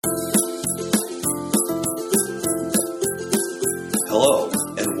Hello,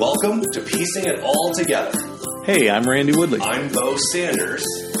 and welcome to Piecing It All Together. Hey, I'm Randy Woodley. I'm Bo Sanders.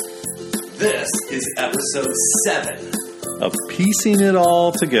 This is episode 7 of Piecing It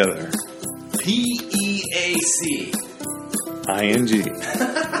All Together. P-E-A-C. I-N-G.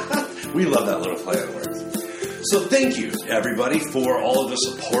 We love that little play on words. So thank you, everybody, for all of the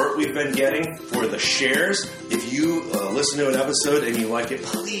support we've been getting, for the shares. If you listen to an episode and you like it,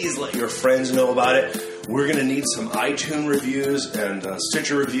 please let your friends know about it. We're going to need some iTunes reviews and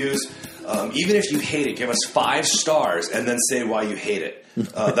Stitcher reviews. Even if you hate it, give us 5 stars and then say why you hate it.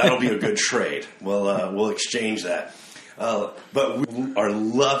 That'll be a good trade. We'll exchange that. But we are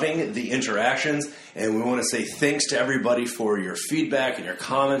loving the interactions, and we want to say thanks to everybody for your feedback and your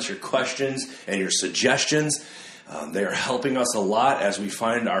comments, your questions, and your suggestions. They are helping us a lot as we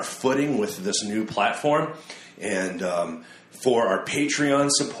find our footing with this new platform. And for our Patreon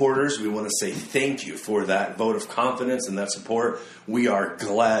supporters, we want to say thank you for that vote of confidence and that support. We are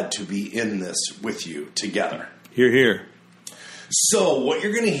glad to be in this with you together. Hear, hear. So what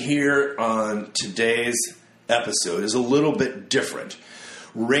you're going to hear on today's episode is a little bit different.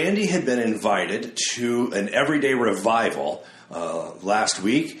 Randy had been invited to an everyday revival last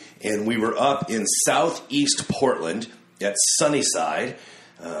week, and we were up in southeast Portland at Sunnyside.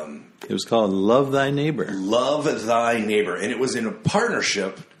 It was called Love Thy Neighbor. Love Thy Neighbor. And it was in a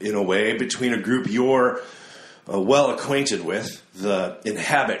partnership, in a way, between a group you're well acquainted with, the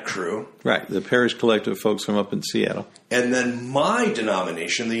Inhabit crew. Right, the Parish Collective folks from up in Seattle. And then my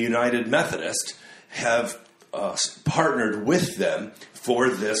denomination, the United Methodist, have partnered with them for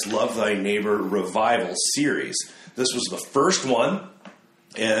this Love Thy Neighbor revival series. This was the first one,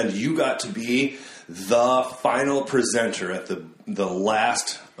 and you got to be the final presenter at the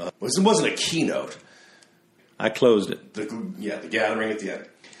last. It wasn't a keynote. I closed it. The gathering at the end.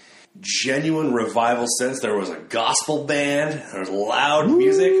 Genuine revival sense. There was a gospel band. There was loud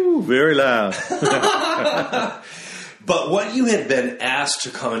music. Ooh, very loud. But what you had been asked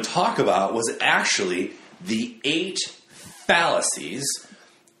to come and talk about was actually the 8 fallacies.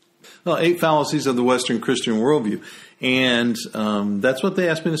 Well, 8 fallacies of the Western Christian worldview. And that's what they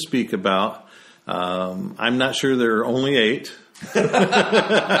asked me to speak about. I'm not sure there are only 8.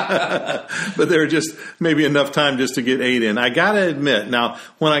 But there were just maybe enough time just to get 8 in. I got to admit, now,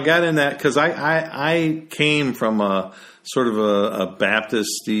 when I got in that, because I came from a sort of a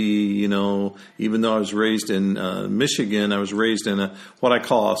Baptist-y, even though I was raised in Michigan, I was raised in what I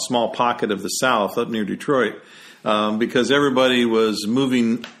call a small pocket of the South up near Detroit, because everybody was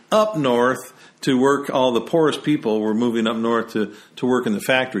moving up north to work. All the poorest people were moving up north to work in the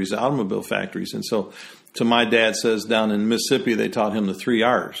factories, the automobile factories. And so my dad says down in Mississippi, they taught him the 3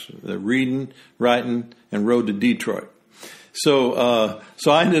 R's, the reading, writing, and rode to Detroit. So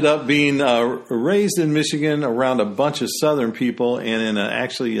I ended up being raised in Michigan around a bunch of Southern people, and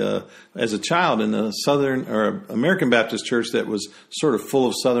as a child in a Southern or American Baptist church that was sort of full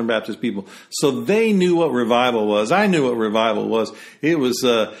of Southern Baptist people. So they knew what revival was. I knew what revival was. It was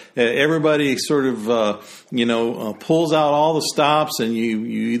everybody sort of pulls out all the stops, and you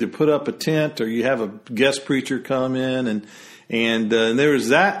either put up a tent or you have a guest preacher come in, and there was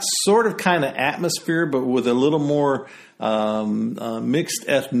that sort of kind of atmosphere, but with a little more mixed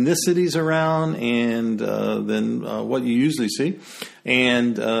ethnicities around and than what you usually see,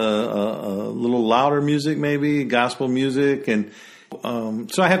 and a little louder music, maybe gospel music, and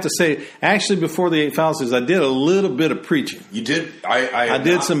so I have to say, actually, before the 8 fallacies, I did a little bit of preaching. You did? I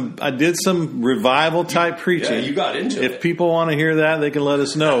did some revival type preaching. Yeah, you got into it. If people want to hear that, they can let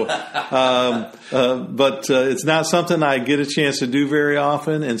us know. But it's not something I get a chance to do very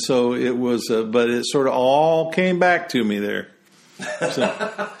often, and so it was. But it sort of all came back to me there.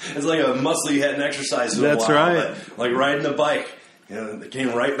 So. It's like a muscle you hadn't exercised in a while. That's right. Like riding a bike. It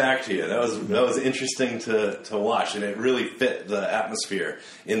came right back to you. That was interesting to watch, and it really fit the atmosphere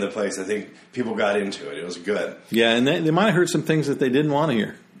in the place. I think people got into it. It was good. Yeah, and they might have heard some things that they didn't want to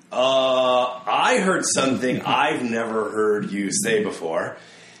hear. I heard something I've never heard you say before,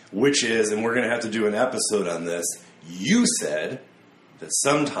 which is, and we're going to have to do an episode on this, you said that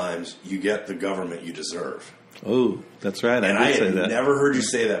sometimes you get the government you deserve. Oh, that's right. And I did say that. had never heard you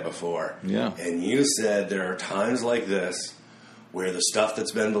say that before. Yeah. And you said there are times like this where the stuff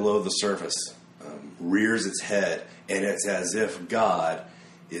that's been below the surface rears its head, and it's as if God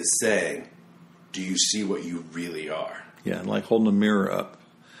is saying, do you see what you really are? Yeah, like holding a mirror up.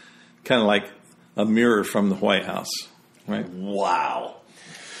 Kind of like a mirror from the White House, right? Wow.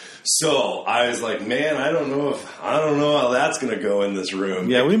 So I was like, man, I don't know how that's going to go in this room.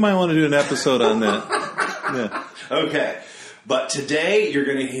 Yeah, we might want to do an episode on that. Yeah. Okay. But today you're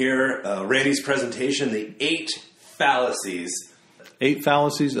going to hear Randy's presentation, the 8 fallacies 8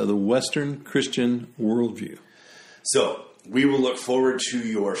 Fallacies of the Western Christian Worldview. So we will look forward to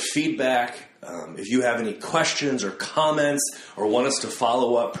your feedback. If you have any questions or comments or want us to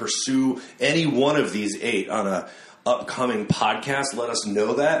follow up, pursue any one of these 8 on a upcoming podcast, let us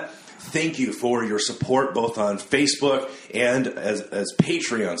know that. Thank you for your support both on Facebook and as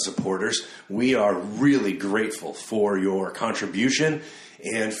Patreon supporters. We are really grateful for your contribution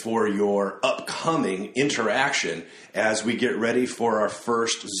and for your upcoming interaction as we get ready for our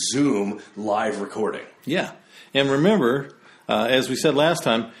first Zoom live recording. Yeah. And remember, as we said last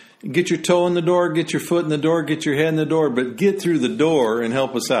time, get your toe in the door, get your foot in the door, get your head in the door, but get through the door and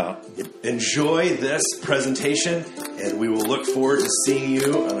help us out. Enjoy this presentation, and we will look forward to seeing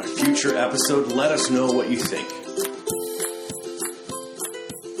you on a future episode. Let us know what you think.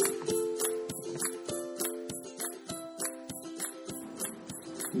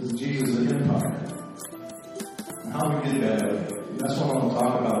 This is Jesus and Empire. And how we get that, that's what I want to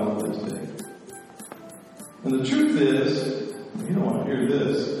talk about a little bit today. And the truth is, you don't want to hear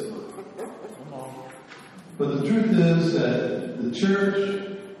this, but the truth is that the church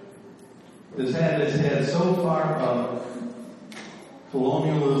has had its head so far up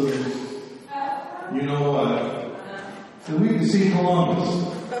colonialism, you know what, that we can see Columbus.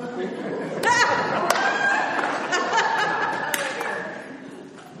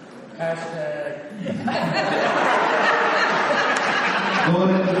 Hashtag. Go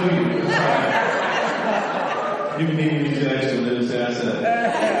ahead and do it. Right. You can need these extra minutes asset.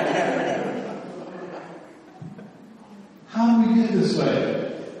 How do we get this way?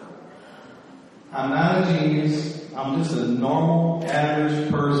 I'm not a genius. I'm just a normal, average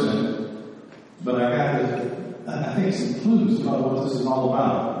person. But I think some clues about what this is all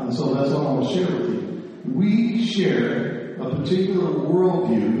about. And so that's what I want to share with you. We share a particular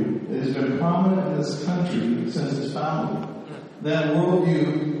worldview that has been prominent in this country since its founding. That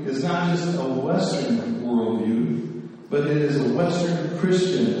worldview is not just a Western worldview, but it is a Western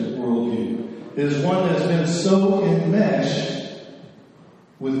Christian worldview. It is one that's been so enmeshed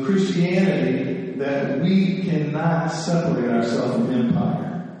with Christianity that we cannot separate ourselves from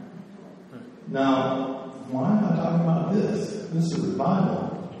empire. Now, why am I talking about this? This is the Bible.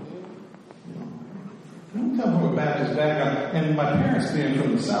 I come from a Baptist background, and my parents being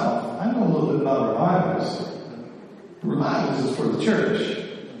from the South, I know a little bit about revivals. Revivals is for the church,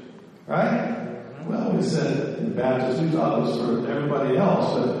 right? Well, we said in the Baptists, we thought it was for everybody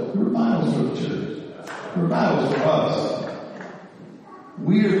else, but revivals for the church. Revivals for us.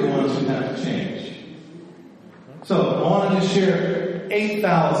 We are the ones who have to change. So I want to just share 8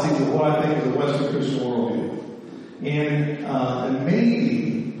 fallacies of what I think is a Western Christian worldview. And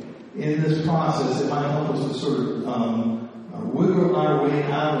maybe in this process, it might help us to sort of wiggle our way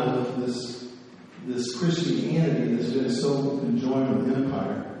out of this Christianity that's been so conjoined with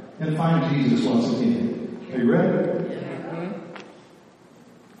empire and find Jesus once again. Are you ready?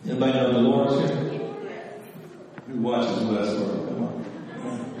 Anybody know Dolores here? Who watches Westworld? Come on.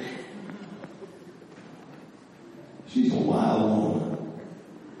 She's a wild woman.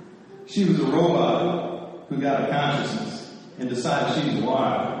 She was a robot who got a consciousness and decided she was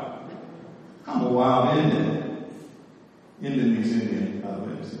wild. I'm a wild Indian. Indian means Indian, by the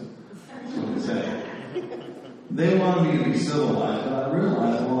way. So that's what it said. They wanted me to be civilized, but I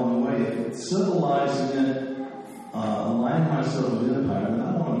realized along the way, if civilized meant aligning myself with empire, then I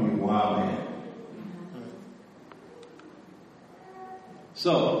want to be a wild man.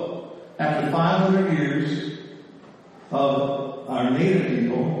 So, after 500 years of our native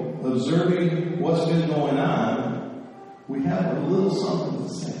people observing what's been going on, we have a little something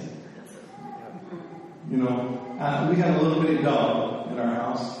to say. You know, we had a little bitty dog in our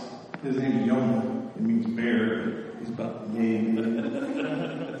house. His name's Yona. It means bear. He's about yay. And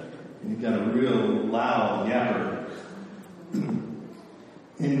he's got a real loud yapper.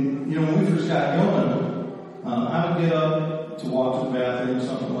 And, you know, when we first got Yona, I would get up to walk to the bathroom or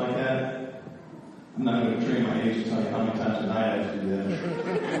something like that. I'm not going to train my age to tell you how many times a night I have to do that.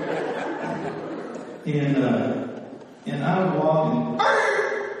 And I would walk and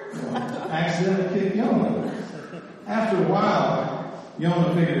accidentally kick Yona. After a while,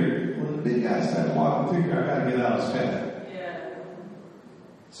 Yona figured, when the big guy started walking through here, I got to get out of his path. Yeah.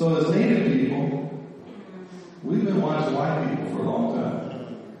 So as native people, we've been watching white people for a long time.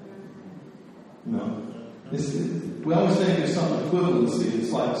 You know, we always think there's some equivalency.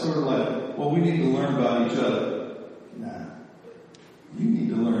 It's like sort of like, well, we need to learn about each other. Nah, you need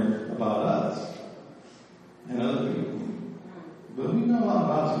to learn about us and other people. But we know a lot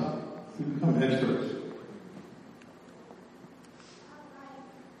about you. We become experts.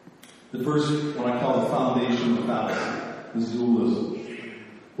 The first, what I call the foundation of fallacy. is dualism.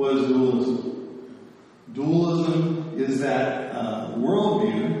 What is dualism? Dualism is that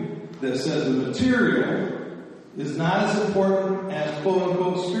worldview that says the material is not as important as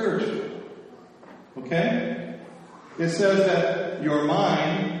quote-unquote spiritual. Okay? It says that your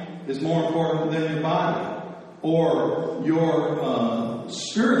mind is more important than your body. Or your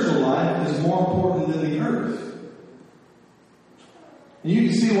spiritual life is more important than the earth. And you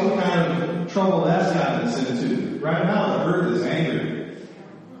can see what kind of trouble that's gotten us into. Right now the earth is angry.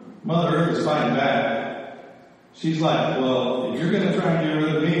 Mother Earth is fighting back. She's like, well, if you're going to try and get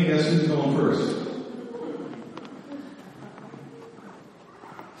rid of me, guess who's going first?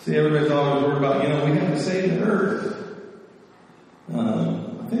 See, everybody's always worried about, we have to save the earth.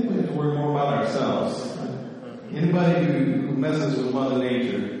 I think we have to worry more about ourselves. Anybody who messes with Mother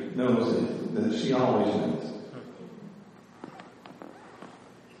Nature knows that she always wins.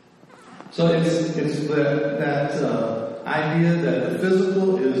 So it's that idea that the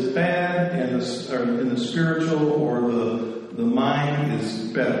physical is bad and the spiritual or the mind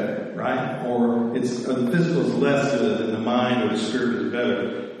is better, right? Or the physical is less good and the mind or the spirit is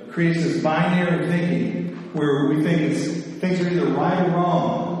better. It creates this binary thinking where we think things are either right or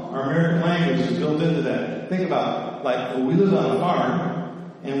wrong. Our American language is built into that. Think about, we live on a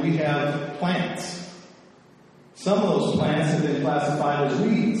farm and we have plants. Some of those plants have been classified as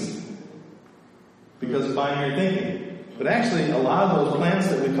weeds because of binary thinking. But actually, a lot of those plants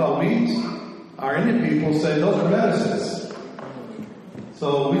that we call weeds, our Indian people say those are medicines.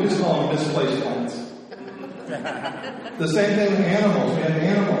 So we just call them misplaced plants. The same thing with animals. We have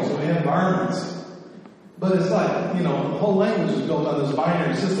animals and we have garments. But it's like, the whole language is built on this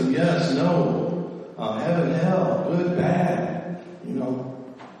binary system. Yes, no, heaven, hell, good, bad,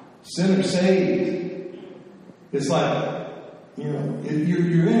 sinner saved. It's like, you're in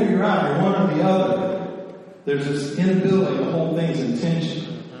or you're out, you're one or the other. There's this inability to hold things in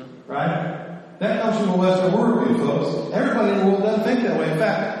tension, right? That comes from the Western worldview, folks. Everybody in the world doesn't think that way. In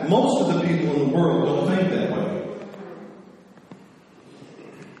fact, most of the people in the world don't think that way.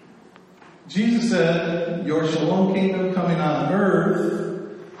 Jesus said, your shalom kingdom coming on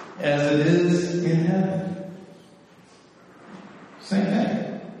earth as it is in heaven. Same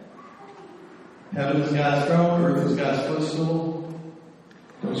thing. Heaven is God's throne, earth is God's footstool.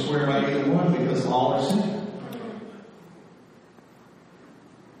 Don't swear by either one because all are sin.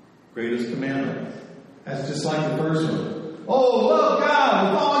 Greatest commandment. That's just like the first one. Oh, love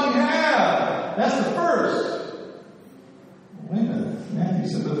God with all you have. That's the first. Wait a minute. Matthew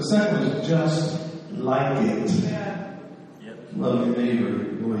said, but the second was just like it. Yeah. Yep. Love your neighbor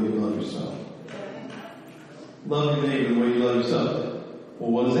the way you love yourself. Love your neighbor the way you love yourself.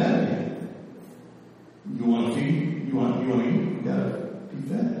 Well, what does that mean? You want to feed? You want to eat? You gotta be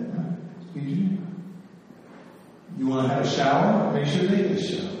fed. Right? Feed you. You want to have a shower? Make sure they get a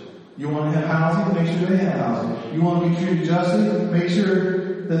shower. You want to have housing? Make sure they have housing. You want to be treated justly? Make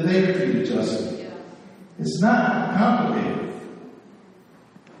sure that they are treated justly. Yeah. It's not complicated.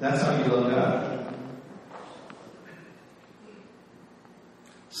 That's how you love God.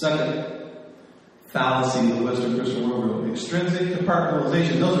 Second fallacy of the Western Christian worldview: extrinsic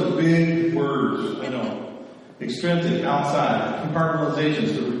compartmentalization. Those are big words, I know. Extrinsic, outside,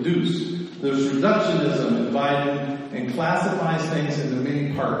 compartmentalizations to reduce. There's reductionism in Biden and classifies things into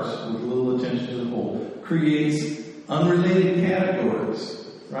many parts with little attention to the whole. Creates unrelated categories,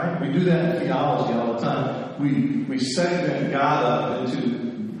 right? We do that in theology all the time. We segment God up into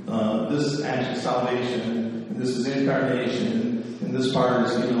this actual salvation, and this is incarnation, and this part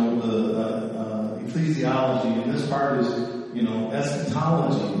is, the ecclesiology, and this part is,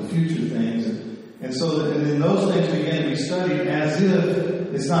 eschatology, the future things. And so then those things begin to be studied as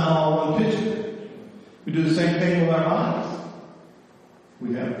if it's not all one picture. We do the same thing with our bodies.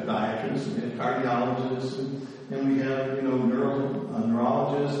 We have podiatrists, we have cardiologists, and we have,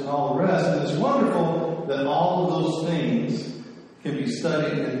 neurologists and all the rest. And it's wonderful that all of those things can be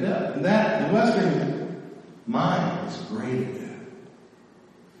studied in depth. And that, the Western mind is great at that.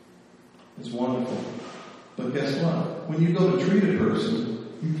 It's wonderful. But guess what? When you go to treat a person,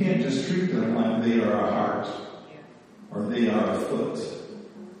 you can't just treat them like they are a heart, or they are a foot,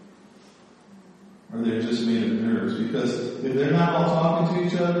 or they're just made of nerves. Because if they're not all talking to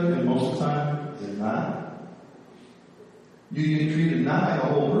each other, and most of the time they're not, you get treated not like a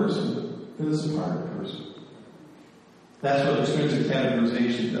whole person, but as a part of the person. That's what extrinsic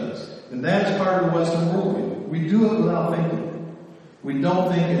categorization does. And that's part of the Western worldview. We do it without thinking. We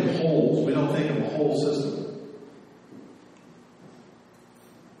don't think in wholes. We don't think of a whole system.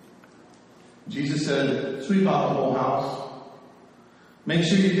 Jesus said, sweep out the whole house. Make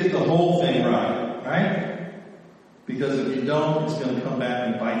sure you get the whole thing right? Because if you don't, it's going to come back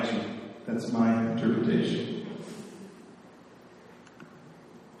and bite you. That's my interpretation.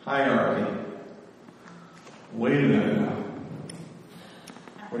 Hierarchy. Wait a minute now.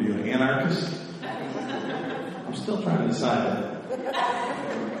 What are you, an anarchist? I'm still trying to decide that.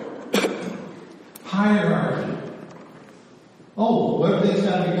 Hierarchy. Oh, everything's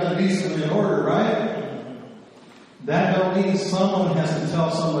got to be done decently in order, right? That don't mean someone has to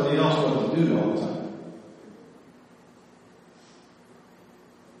tell somebody else what to do all the time.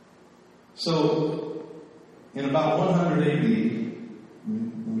 So, in about 100 AD, let me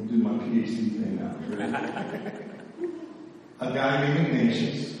do my PhD thing now. A guy named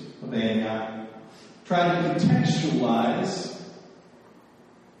Ignatius of Antioch tried to contextualize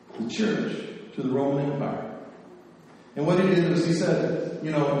the church to the Roman Empire. And what he did was he said,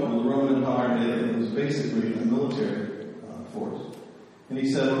 the Roman Empire, it was basically a military force. And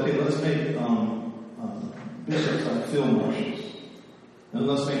he said, okay, let's make bishops like field marshals. And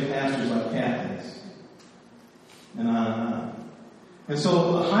let's make pastors like Catholics. And on and on. And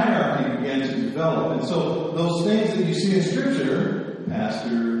so the hierarchy began to develop. And so those things that you see in Scripture,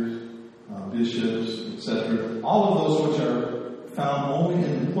 pastors, bishops, etc., all of those which are found only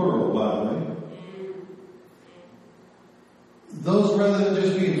in the plural, by the way, those, rather than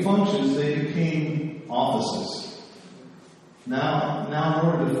just being functions, they became offices. Now in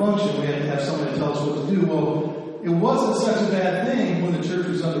order to function, we had to have somebody tell us what to do. Well, it wasn't such a bad thing when the church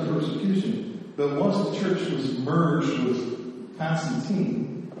was under persecution. But once the church was merged with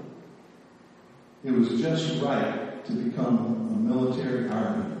Constantine, it was just right to become a military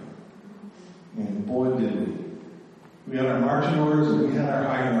army. And boy, did we. We had our marching orders and we had our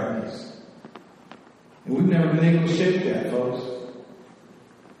hierarchies. And we've never been able to shake that, folks.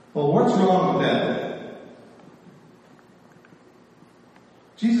 Well, what's wrong with that?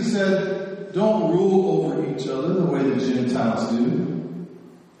 Jesus said, don't rule over each other the way the Gentiles do.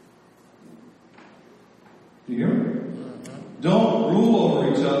 Do you hear me? Don't rule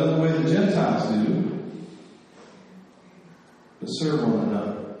over each other the way the Gentiles do, but serve one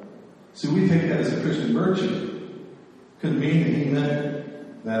another. See, we think that as a Christian virtue. Could mean that he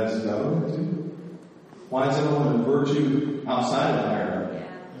meant that as a government too. Why is everyone a virtue outside of the hierarchy?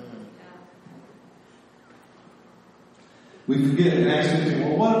 We forget in Acts 15,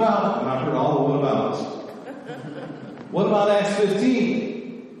 well, what about, and I've heard all the what abouts. What about Acts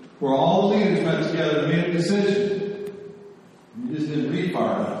 15, where all the leaders met together and made a decision? You just didn't read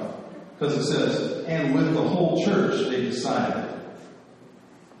far enough. Because it says, and with the whole church they decided.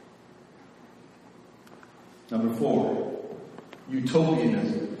 Number 4,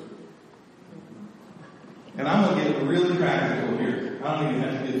 utopianism. And I'm going to get really practical here. I don't even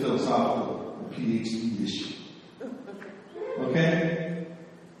have to get philosophical, a PhD issue. Okay?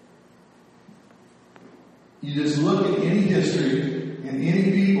 You just look at any history, and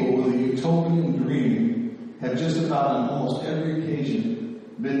any people with a utopian dream have just about on almost every occasion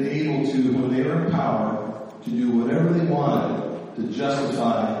been able to, when they were in power, to do whatever they wanted to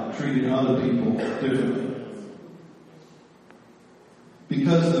justify treating other people differently.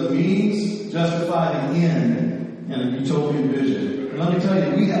 Because the means justify the end in a utopian vision. And let me tell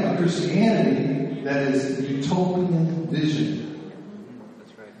you, we have a Christianity that is a utopian vision.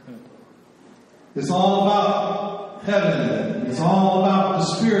 That's right. It's all about heaven. It's all about the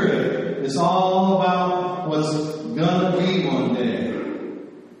Spirit. It's all about what's gonna be one day.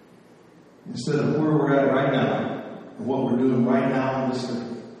 Instead of where we're at right now and what we're doing right now in this earth.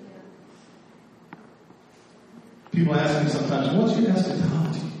 People ask me sometimes, what's your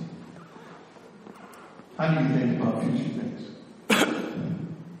eschatology? How do you think about future things?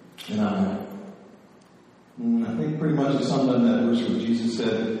 And I think pretty much it's summed up in that verse where Jesus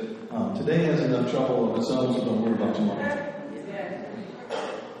said, today has enough trouble of its own, so don't worry about tomorrow.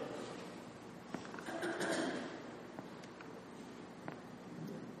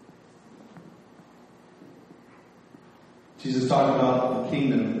 Jesus talked about the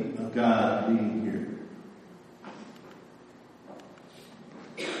kingdom of God being here.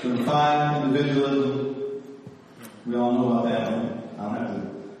 Number 5, individualism. We all know about that one. I don't have to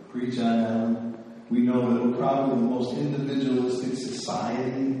preach on that one. We know that we're probably the most individualistic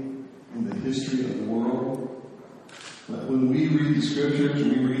society in the history of the world. But when we read the scriptures,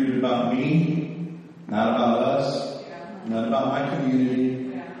 we read it about me, not about us, not about my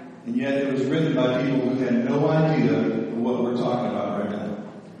community. And yet it was written by people who had no idea of what we're talking about right now.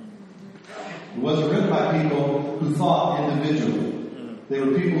 It wasn't written by people who thought individually. They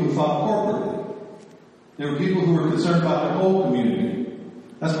were people who thought corporately. They were people who were concerned about their whole community.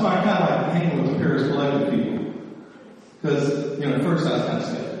 That's why I kind of like hanging with the Paris Collective people. Because, at first I was kind of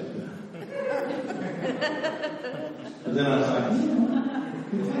scared. But then I was like,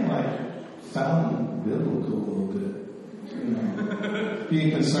 it's kind of like sounding biblical a little bit.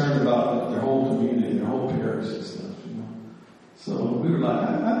 Being concerned about their whole community, their whole parish and stuff. So we were like,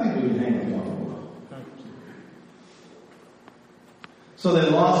 I think we can hang with y'all for a while. So they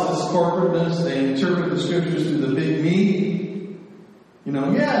lost this corporateness. They interpret the scriptures through the big me.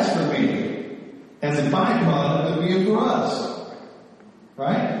 Yes, for me. As a byproduct of being for us.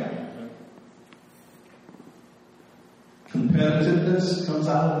 Right? Competitiveness comes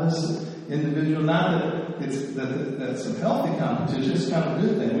out of this individual. Not that that's a healthy competition. It's kind of a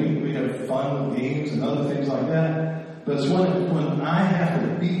good thing. We have fun with games and other things like that. But it's when I have to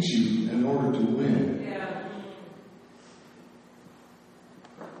beat you in order to win. Yeah.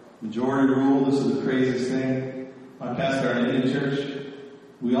 Majority rule, this is the craziest thing. My pastor at our Indian church,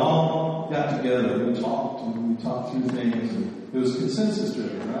 we all got together and we talked through things, and it was consensus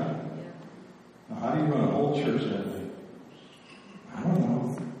driven, right? Yeah. Now, how do you run a whole church that way? I don't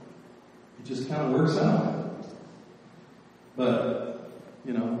know. It just kind of works out. But,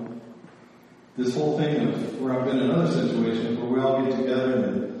 this whole thing of where I've been in other situations where we all get together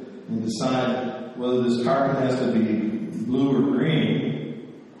and decide whether this carpet has to be blue or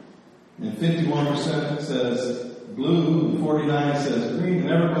green, and 51% says blue, and 49% says green,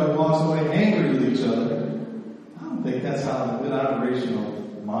 and everybody walks away angry with each other. I don't think that's how a good operational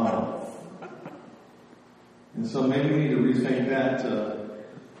model. And so maybe we need to rethink that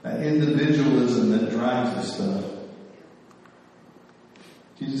individualism that drives this stuff.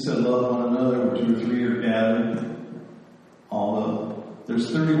 Jesus said, love one another, where 2 or 3 are gathered. There's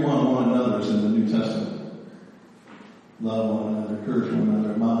 31 one another's in the New Testament. Love one another, encourage one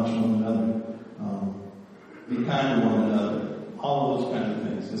another, admonish one another, be kind to one another. All of those kinds of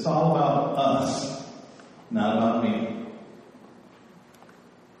things. It's all about us, not about me.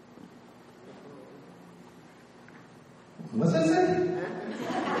 What's that say?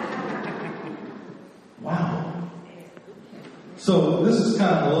 Wow. So this is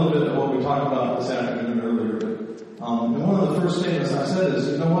kind of a little bit of what we talked about this afternoon earlier. And one of the first statements I said is,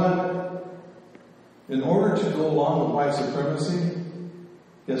 you know what? In order to go along with white supremacy,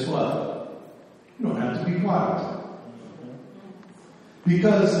 guess what? You don't have to be quiet.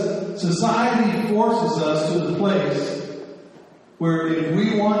 Because society forces us to the place where if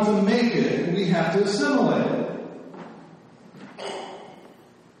we want to make it, we have to assimilate.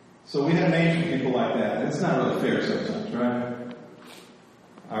 So we have names for people like that. It's not really fair sometimes, right?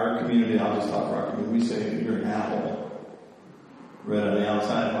 Our community, I'll just talk for our community, we say you're an apple. Red on the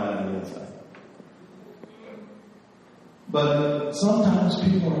outside, white on the inside. But sometimes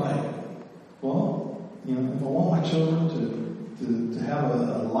people are like, well, if I want my children to have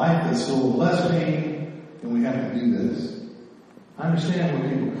a life that's full of less pain, then we have to do this. I understand where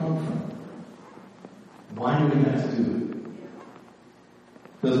people come from. Why do we have to do it?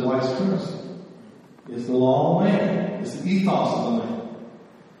 Because of white supremacy. It's the law of the land. It's the ethos of the land.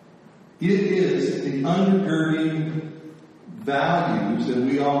 It is the undergirding values that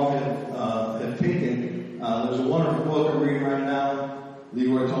we all have taken. There's a wonderful book I'm reading right now.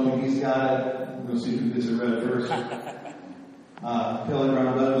 Leroy told me he's got it. I'm going to see who gets it read first. Kelly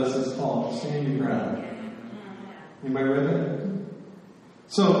Brown Douglas. It's called Stand Your Ground. Anybody read that?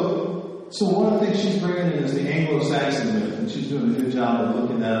 So one of the things she's bringing in is the Anglo-Saxon myth, and she's doing a good job of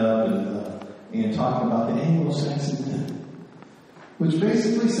looking that up and talking about the Anglo-Saxon myth, which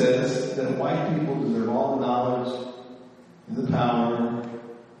basically says that white people deserve all the knowledge and the power.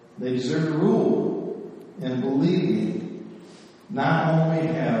 They deserve to rule. And believe me, not only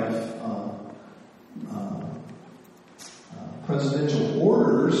have presidential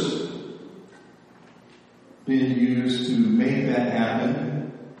orders been used to make that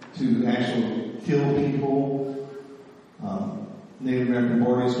happen, to actually kill people, Native American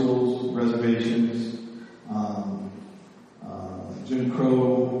boarding schools, reservations, Jim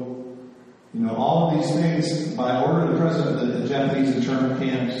Crow, all of these things by order of the president, the Japanese internment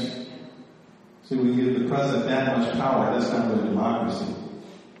camps. So we give the president that much power. That's not really democracy.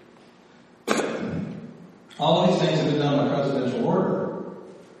 All of these things have been done by presidential order.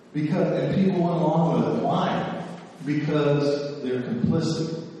 And people went along with it. Why? Because they're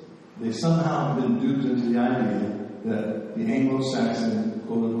complicit. They somehow have been duped into the idea that the Anglo-Saxon,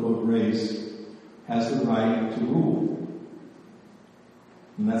 quote-unquote, race has the right to rule.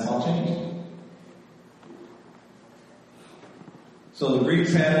 And that's all changing. So the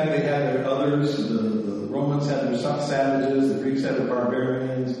Greeks had it, they had their others, the Romans had their savages, the Greeks had their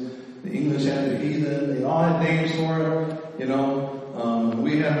barbarians, the English had their heathen, they all had names for it,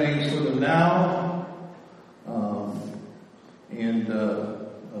 we have names for them now, and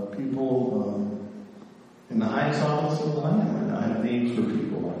people in the high nice office of the land. I have names for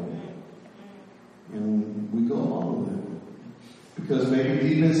people like that. And we go along with it. Because maybe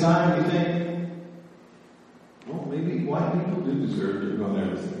deep inside we think, well, maybe white people do deserve to run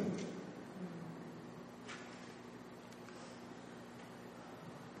everything.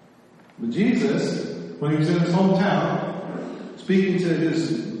 But Jesus, when he was in his hometown, speaking to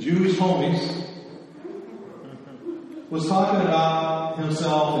his Jewish homies, was talking about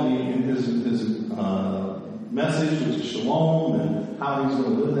himself and his message, which is shalom, and how he's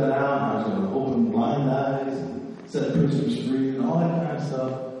going to live that out, how he's going to open blind eyes, and set prisoners free, and all that kind of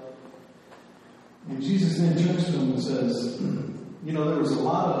stuff. And Jesus then turns to him and says, you know, there was a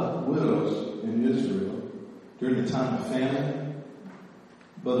lot of widows in Israel during the time of famine,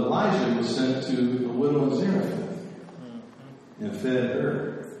 but Elijah was sent to a widow in Zarephath and fed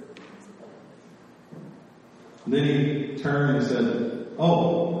her. And then he turned and said,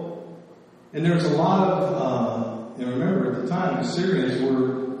 oh, and there's a lot of, and remember at the time, the Syrians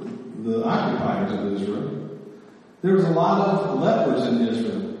were the occupiers of Israel. There was a lot of lepers in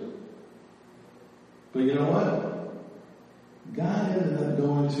Israel. But you know what? God ended up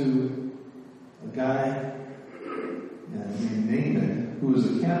going to a guy named Naaman, who was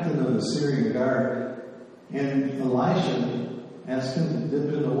the captain of the Syrian guard, and Elisha asked him to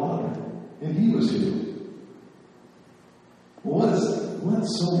dip in the water, and he was healed. Well,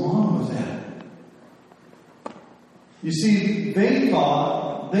 what's so wrong with that? You see, they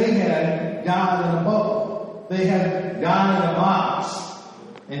thought they had God in a bubble. They had God in a box.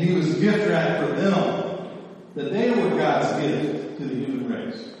 And he was a gift wrap for them. That they were God's gift to the human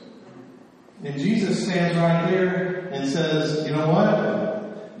race. And Jesus stands right there and says, you know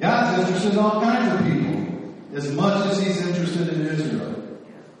what? God's interested in all kinds of people. As much as he's interested in Israel.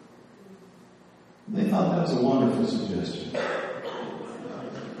 They thought that was a wonderful suggestion.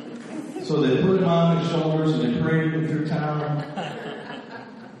 So they put him on their shoulders and they paraded him through town.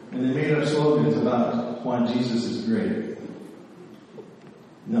 And they made up slogans about why Jesus is great.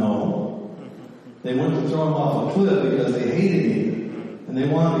 No. They went to throw him off a cliff because they hated him. And they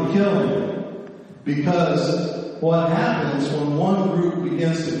wanted to kill him. Because what happens when one group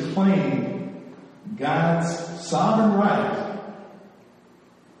begins to claim God's sovereign right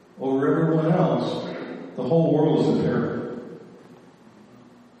over everyone else, the whole world is in peril.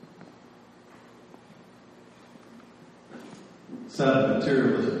 Seven,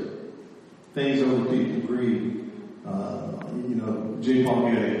 materialism. Things over people, greed. J. Paul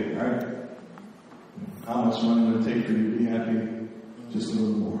Getty, right? How much money would it take for you to be happy? Just a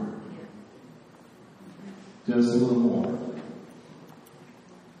little more. Just a little more.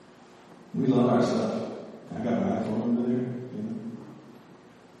 We love our stuff. I got my iPhone over there.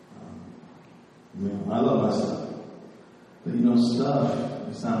 I love my stuff. But stuff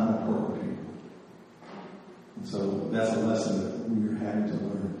is not more important to people. And so that's a lesson that we're having to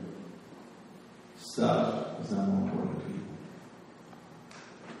learn. Stuff is not more important to people.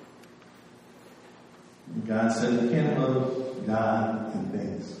 And God said you can't love God and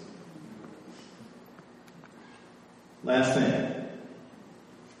things. Last thing.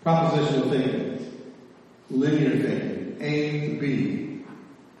 Propositional thinking. Linear thinking. A to B.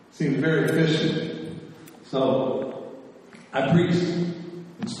 Seems very efficient. So, I preached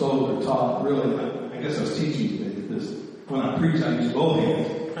and spoke or taught. Really, I guess I was teaching today because when I preach, I use both hands.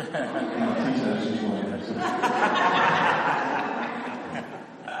 When I teach, I just use one hand.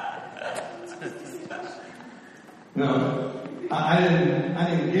 I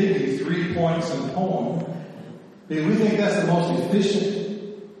didn't give you 3 points in the poem. Because we think that's the most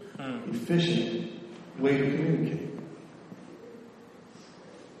efficient way to communicate.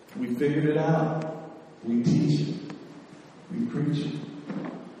 We figured it out. We teach it. We preach it.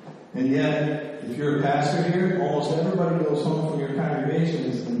 And yet, if you're a pastor here, almost everybody goes home from your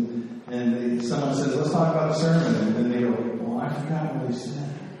congregations and someone says, let's talk about the sermon. And then they go, well, I forgot what he said.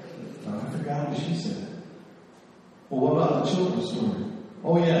 Or I forgot what she said. Well, what about the children's story?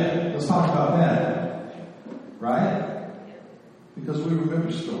 Oh yeah, let's talk about that. Right? Because we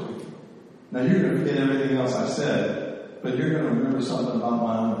remember story. Now you're going to forget everything else I said, but you're going to remember something about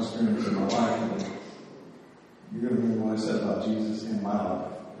my own experience in my life. You're going to remember what I said about Jesus in my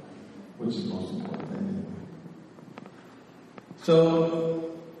life, which is the most important thing anyway.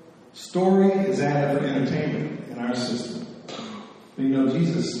 So, story is added for entertainment in our system. But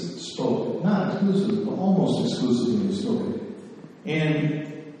Jesus spoke, not exclusively, but almost exclusively in story.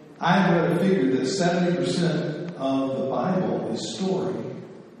 And I've read a figure that 70% of the Bible is story.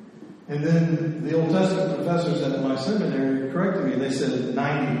 And then the Old Testament professors at my seminary corrected me. They said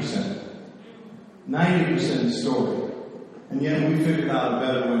 90%. 90% is story. And yet we figured out a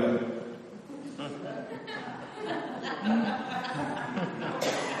better way.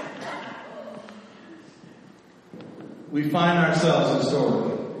 We find ourselves in a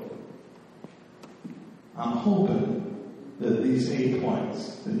story. I'm hoping that these 8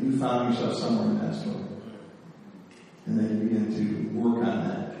 points, that you found yourself somewhere in that story. And then you begin to work on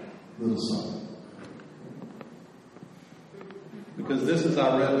that little something. Because this is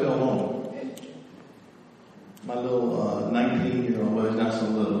our red pill moment. My little 19-year-old, well, he's not so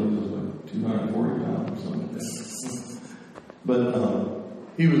little, he was like 240 pounds or something like that. But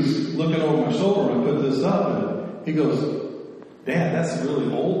he was looking over my shoulder when I put this up, and he goes, "Dad, that's a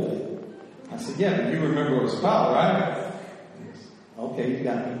really old thing." I said, "Yeah, but you remember what it's about, right?" "Okay, you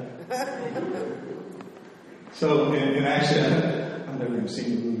got me." So, and actually, I've never even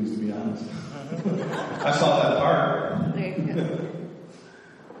seen the movies, to be honest. I saw that part. There you go.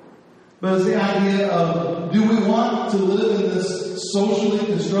 But it's the idea of, do we want to live in this socially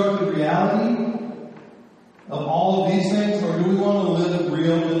constructed reality of all of these things, or do we want to live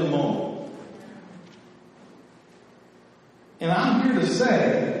real in the moment? And I'm here to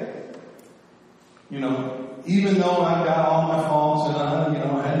say, even though I've got all my faults and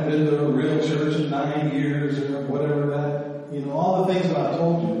I hadn't been to a real church in 9 years or whatever that, all the things that I've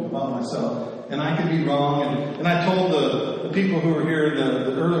told you about myself, and I could be wrong, and I told the people who were here in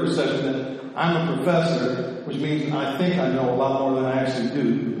the earlier session that I'm a professor, which means I think I know a lot more than I actually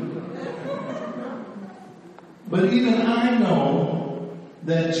do. But even I know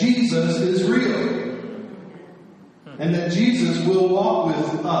that Jesus is real. And that Jesus will walk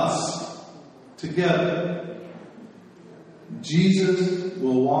with us together. Jesus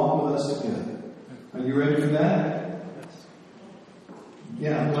will walk with us together. Are you ready for that?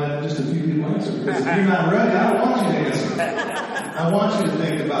 Yeah, I'm glad just a few people answered. Because if you're not ready, I don't want you to answer. I want you to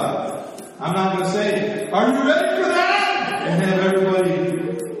think about it. I'm not going to say, "Are you ready for that?" and have everybody,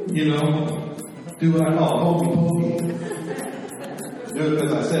 do what I call hokey pokey. Do it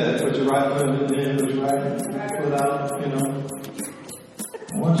because I said, put your right foot in, put your right foot out,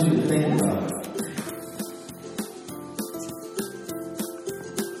 I want you to think about it.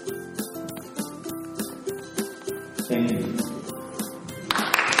 Thank you.